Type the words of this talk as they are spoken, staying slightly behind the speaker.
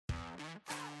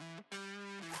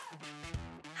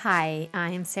Hi,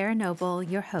 I'm Sarah Noble,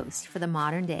 your host for the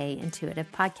Modern Day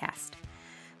Intuitive Podcast.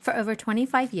 For over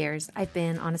 25 years, I've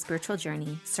been on a spiritual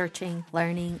journey, searching,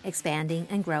 learning, expanding,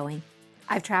 and growing.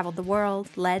 I've traveled the world,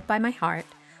 led by my heart,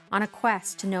 on a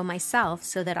quest to know myself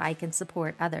so that I can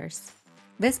support others.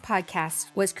 This podcast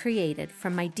was created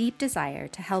from my deep desire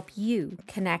to help you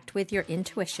connect with your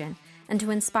intuition and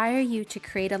to inspire you to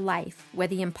create a life where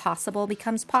the impossible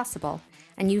becomes possible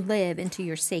and you live into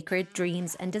your sacred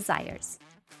dreams and desires.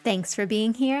 Thanks for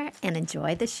being here and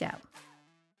enjoy the show.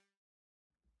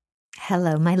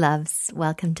 Hello, my loves.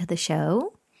 Welcome to the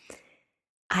show.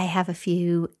 I have a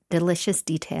few delicious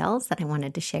details that I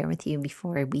wanted to share with you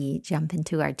before we jump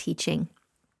into our teaching.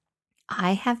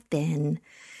 I have been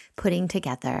putting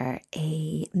together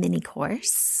a mini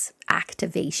course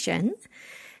activation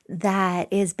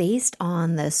that is based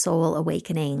on the Soul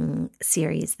Awakening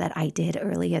series that I did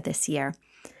earlier this year.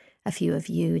 A few of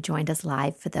you joined us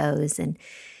live for those, and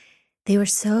they were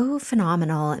so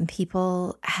phenomenal, and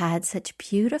people had such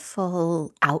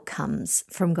beautiful outcomes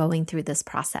from going through this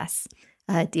process.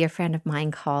 A dear friend of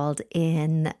mine called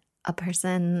in a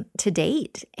person to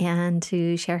date and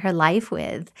to share her life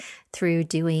with through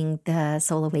doing the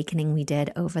Soul Awakening we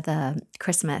did over the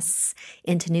Christmas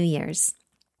into New Year's,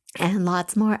 and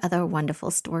lots more other wonderful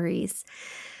stories.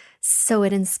 So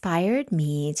it inspired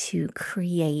me to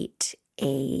create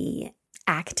a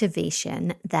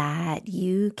activation that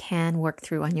you can work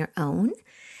through on your own.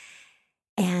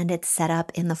 And it's set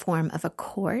up in the form of a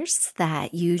course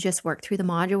that you just work through the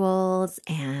modules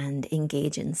and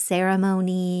engage in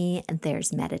ceremony.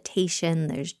 There's meditation,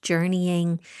 there's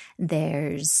journeying,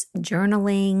 there's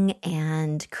journaling,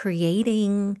 and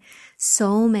creating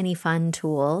so many fun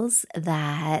tools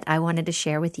that I wanted to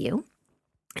share with you.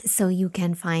 So you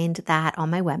can find that on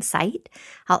my website.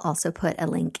 I'll also put a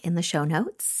link in the show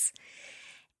notes.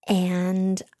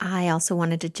 And I also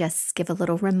wanted to just give a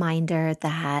little reminder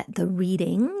that the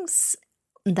readings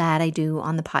that I do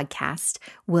on the podcast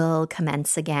will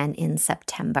commence again in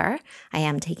September. I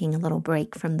am taking a little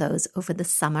break from those over the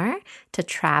summer to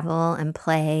travel and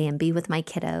play and be with my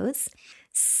kiddos.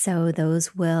 So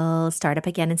those will start up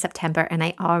again in September, and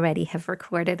I already have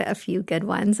recorded a few good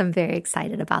ones. I'm very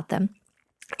excited about them.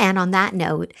 And on that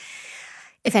note,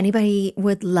 if anybody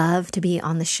would love to be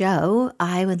on the show,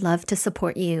 I would love to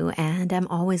support you, and I'm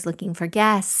always looking for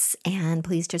guests, and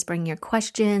please just bring your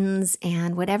questions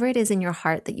and whatever it is in your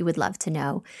heart that you would love to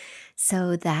know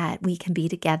so that we can be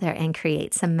together and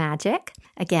create some magic.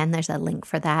 Again, there's a link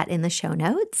for that in the show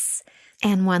notes.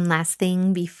 And one last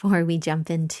thing before we jump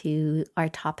into our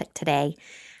topic today.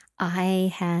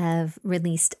 I have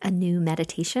released a new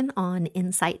meditation on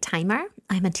Insight Timer.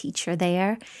 I'm a teacher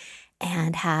there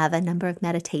and have a number of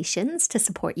meditations to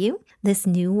support you. This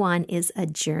new one is a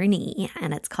journey,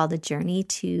 and it's called A Journey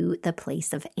to the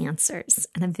Place of Answers.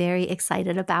 And I'm very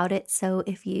excited about it. So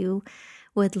if you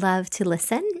would love to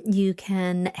listen, you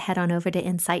can head on over to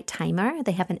Insight Timer.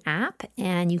 They have an app,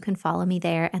 and you can follow me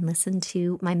there and listen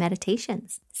to my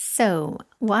meditations. So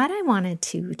what I wanted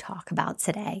to talk about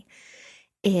today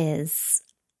is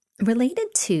related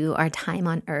to our time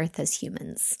on Earth as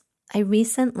humans. I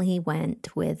recently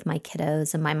went with my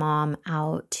kiddos and my mom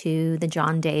out to the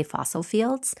John Day fossil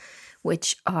fields,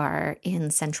 which are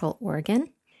in Central Oregon.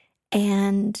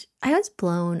 And I was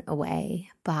blown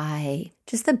away by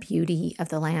just the beauty of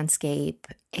the landscape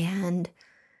and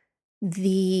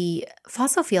the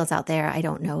fossil fields out there. I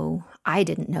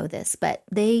didn't know this, but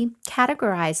they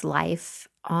categorize life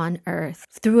on Earth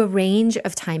through a range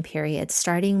of time periods,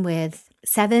 starting with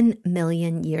 7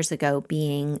 million years ago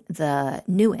being the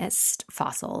newest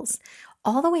fossils,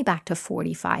 all the way back to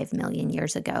 45 million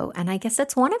years ago. And I guess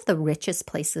it's one of the richest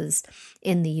places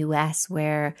in the US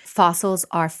where fossils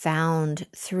are found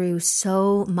through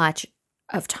so much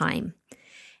of time.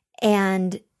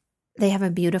 And they have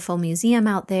a beautiful museum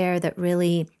out there that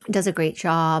really does a great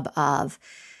job of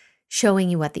showing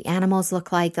you what the animals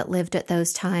look like that lived at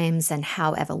those times and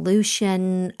how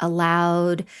evolution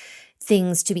allowed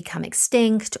things to become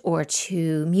extinct or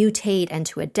to mutate and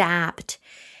to adapt.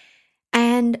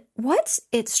 And what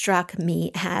it struck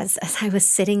me as I was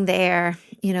sitting there,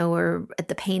 we're at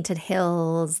the painted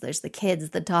hills, there's the kids,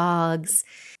 the dogs,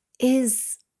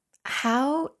 is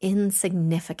how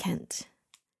insignificant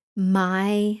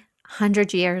my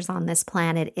 100 years on this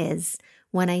planet is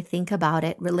when I think about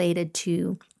it related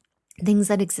to things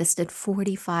that existed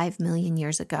 45 million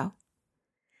years ago.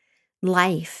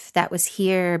 Life that was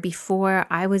here before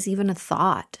I was even a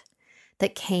thought,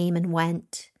 that came and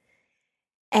went.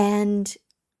 And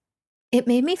it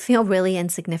made me feel really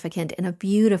insignificant in a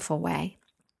beautiful way,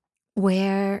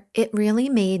 where it really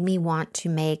made me want to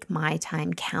make my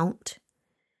time count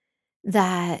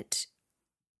that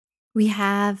we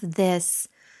have this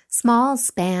small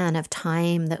span of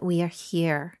time that we are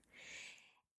here.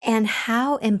 And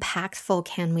how impactful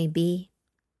can we be?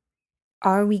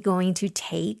 Are we going to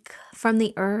take from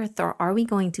the earth, or are we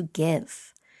going to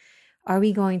give? Are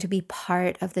we going to be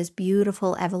part of this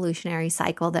beautiful evolutionary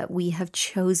cycle that we have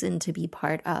chosen to be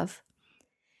part of?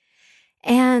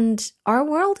 And our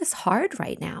world is hard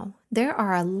right now. There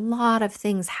are a lot of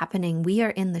things happening. We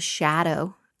are in the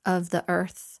shadow of the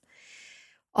earth.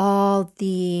 All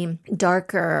the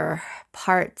darker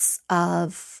parts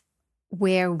of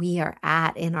where we are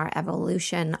at in our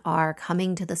evolution are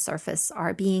coming to the surface,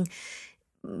 are being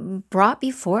brought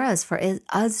before us for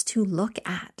us to look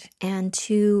at and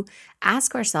to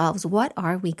ask ourselves, what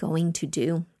are we going to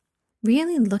do?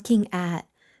 Really looking at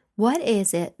what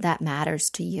is it that matters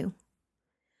to you?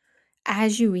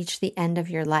 As you reach the end of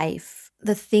your life,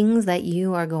 the things that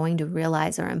you are going to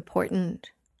realize are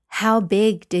important. How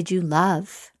big did you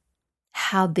love?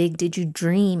 How big did you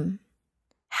dream?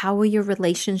 How were your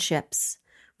relationships?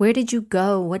 Where did you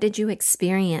go? What did you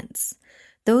experience?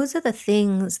 Those are the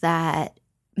things that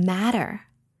matter.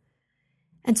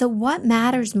 And so what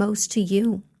matters most to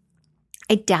you?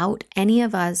 I doubt any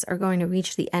of us are going to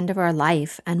reach the end of our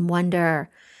life and wonder,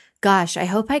 gosh, I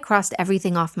hope I crossed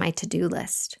everything off my to-do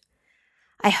list.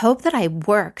 I hope that I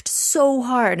worked so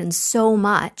hard and so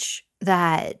much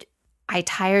that I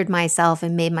tired myself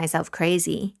and made myself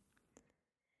crazy.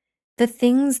 The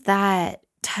things that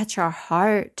touch our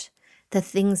heart, the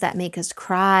things that make us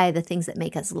cry, the things that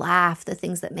make us laugh, the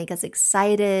things that make us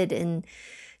excited and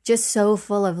just so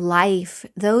full of life,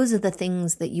 those are the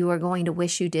things that you are going to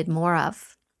wish you did more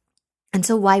of. And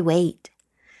so why wait?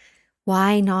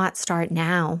 Why not start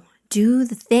now? Do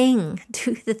the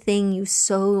thing you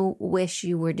so wish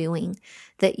you were doing,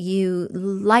 that you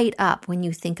light up when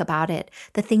you think about it,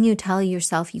 the thing you tell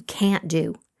yourself you can't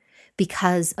do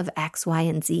because of X, Y,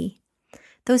 and Z.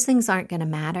 Those things aren't going to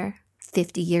matter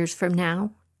 50 years from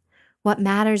now. What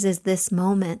matters is this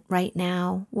moment right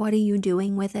now. What are you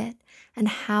doing with it? And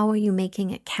how are you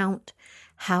making it count?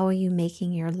 How are you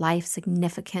making your life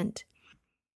significant?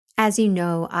 As you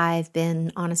know, I've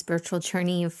been on a spiritual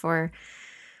journey for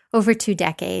over 2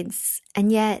 decades.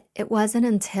 And yet it wasn't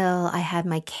until I had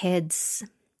my kids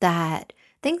that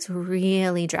things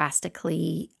really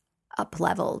drastically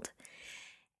up-leveled.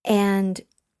 And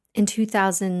in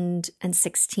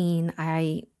 2016,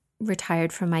 I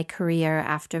retired from my career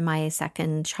after my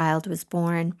second child was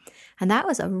born. And that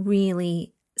was a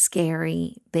really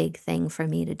scary, big thing for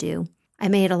me to do. I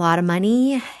made a lot of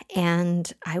money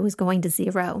and I was going to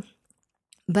zero.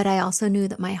 But I also knew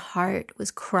that my heart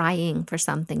was crying for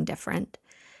something different.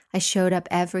 I showed up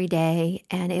every day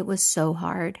and it was so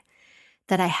hard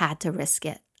that I had to risk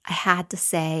it. I had to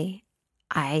say,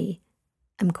 I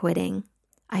am quitting.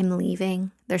 I'm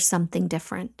leaving. There's something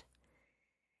different.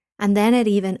 And then it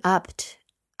even upped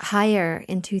higher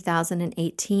in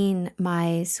 2018.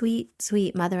 My sweet,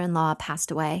 sweet mother-in-law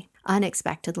passed away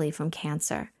unexpectedly from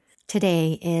cancer.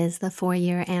 Today is the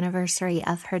 4-year anniversary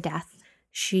of her death.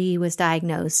 She was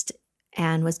diagnosed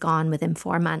and was gone within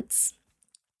 4 months.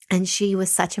 And she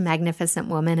was such a magnificent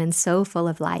woman and so full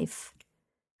of life.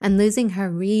 And losing her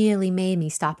really made me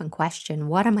stop and question,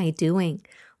 what am I doing?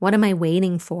 What am I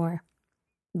waiting for?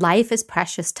 Life is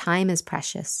precious. Time is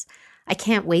precious. I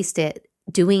can't waste it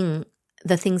doing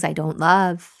the things I don't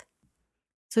love.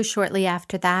 So shortly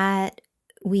after that,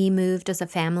 we moved as a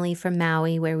family from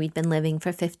Maui, where we'd been living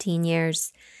for 15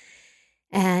 years,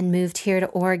 and moved here to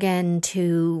Oregon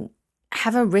to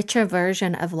have a richer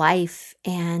version of life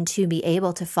and to be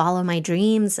able to follow my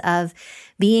dreams of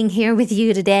being here with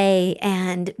you today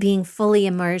and being fully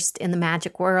immersed in the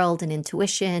magic world and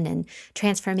intuition and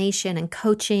transformation and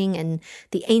coaching and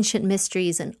the ancient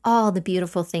mysteries and all the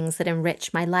beautiful things that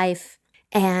enrich my life.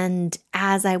 And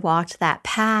as I walked that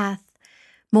path,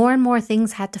 more and more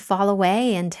things had to fall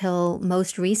away until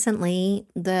most recently,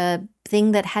 the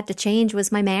thing that had to change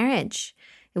was my marriage.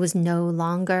 It was no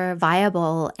longer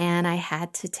viable, and I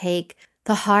had to take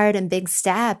the hard and big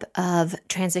step of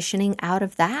transitioning out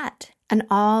of that. And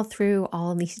all through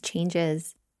all these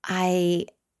changes, I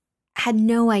had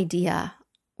no idea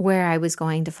where I was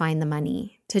going to find the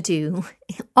money to do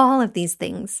all of these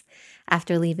things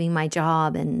after leaving my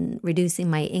job and reducing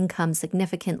my income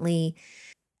significantly.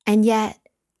 And yet,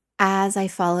 as I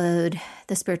followed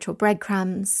the spiritual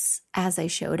breadcrumbs, as I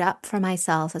showed up for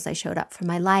myself, as I showed up for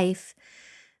my life,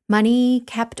 money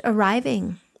kept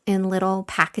arriving in little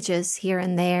packages here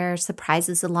and there,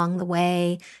 surprises along the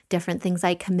way, different things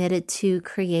I committed to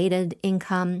created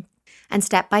income. And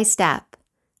step by step,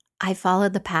 I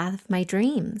followed the path of my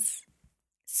dreams.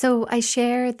 So I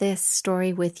share this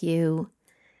story with you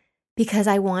because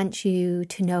I want you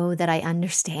to know that I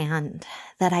understand,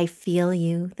 that I feel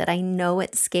you, that I know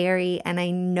it's scary, and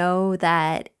I know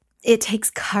that it takes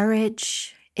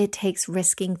courage, it takes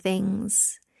risking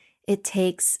things, it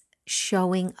takes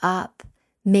showing up,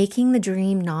 making the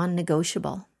dream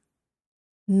non-negotiable,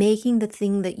 making the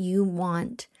thing that you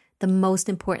want the most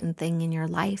important thing in your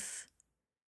life.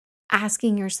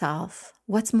 Asking yourself,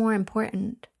 what's more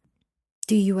important?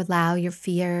 Do you allow your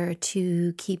fear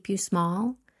to keep you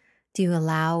small? Do you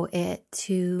allow it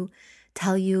to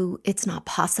tell you it's not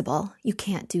possible? You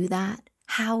can't do that.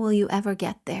 How will you ever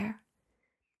get there?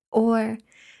 Or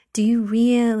do you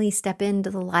really step into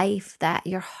the life that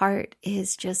your heart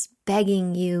is just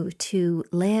begging you to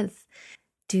live?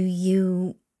 Do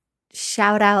you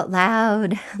shout out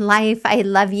loud, life, I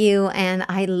love you, and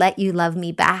I let you love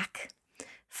me back?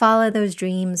 Follow those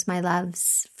dreams, my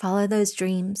loves. Follow those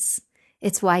dreams.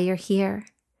 It's why you're here.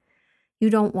 You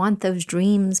don't want those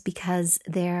dreams because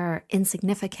they're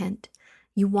insignificant.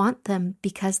 You want them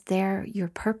because they're your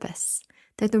purpose.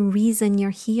 They're the reason you're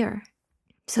here.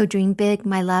 So dream big,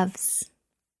 my loves.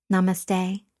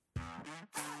 Namaste.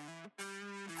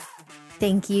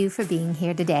 Thank you for being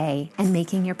here today and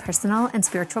making your personal and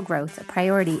spiritual growth a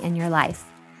priority in your life.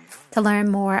 To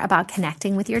learn more about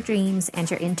connecting with your dreams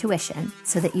and your intuition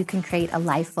so that you can create a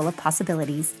life full of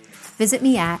possibilities, visit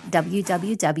me at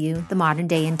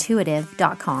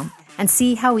www.themodernDayIntuitive.com and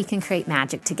see how we can create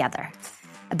magic together.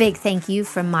 A big thank you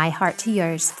from my heart to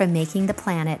yours for making the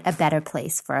planet a better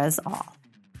place for us all.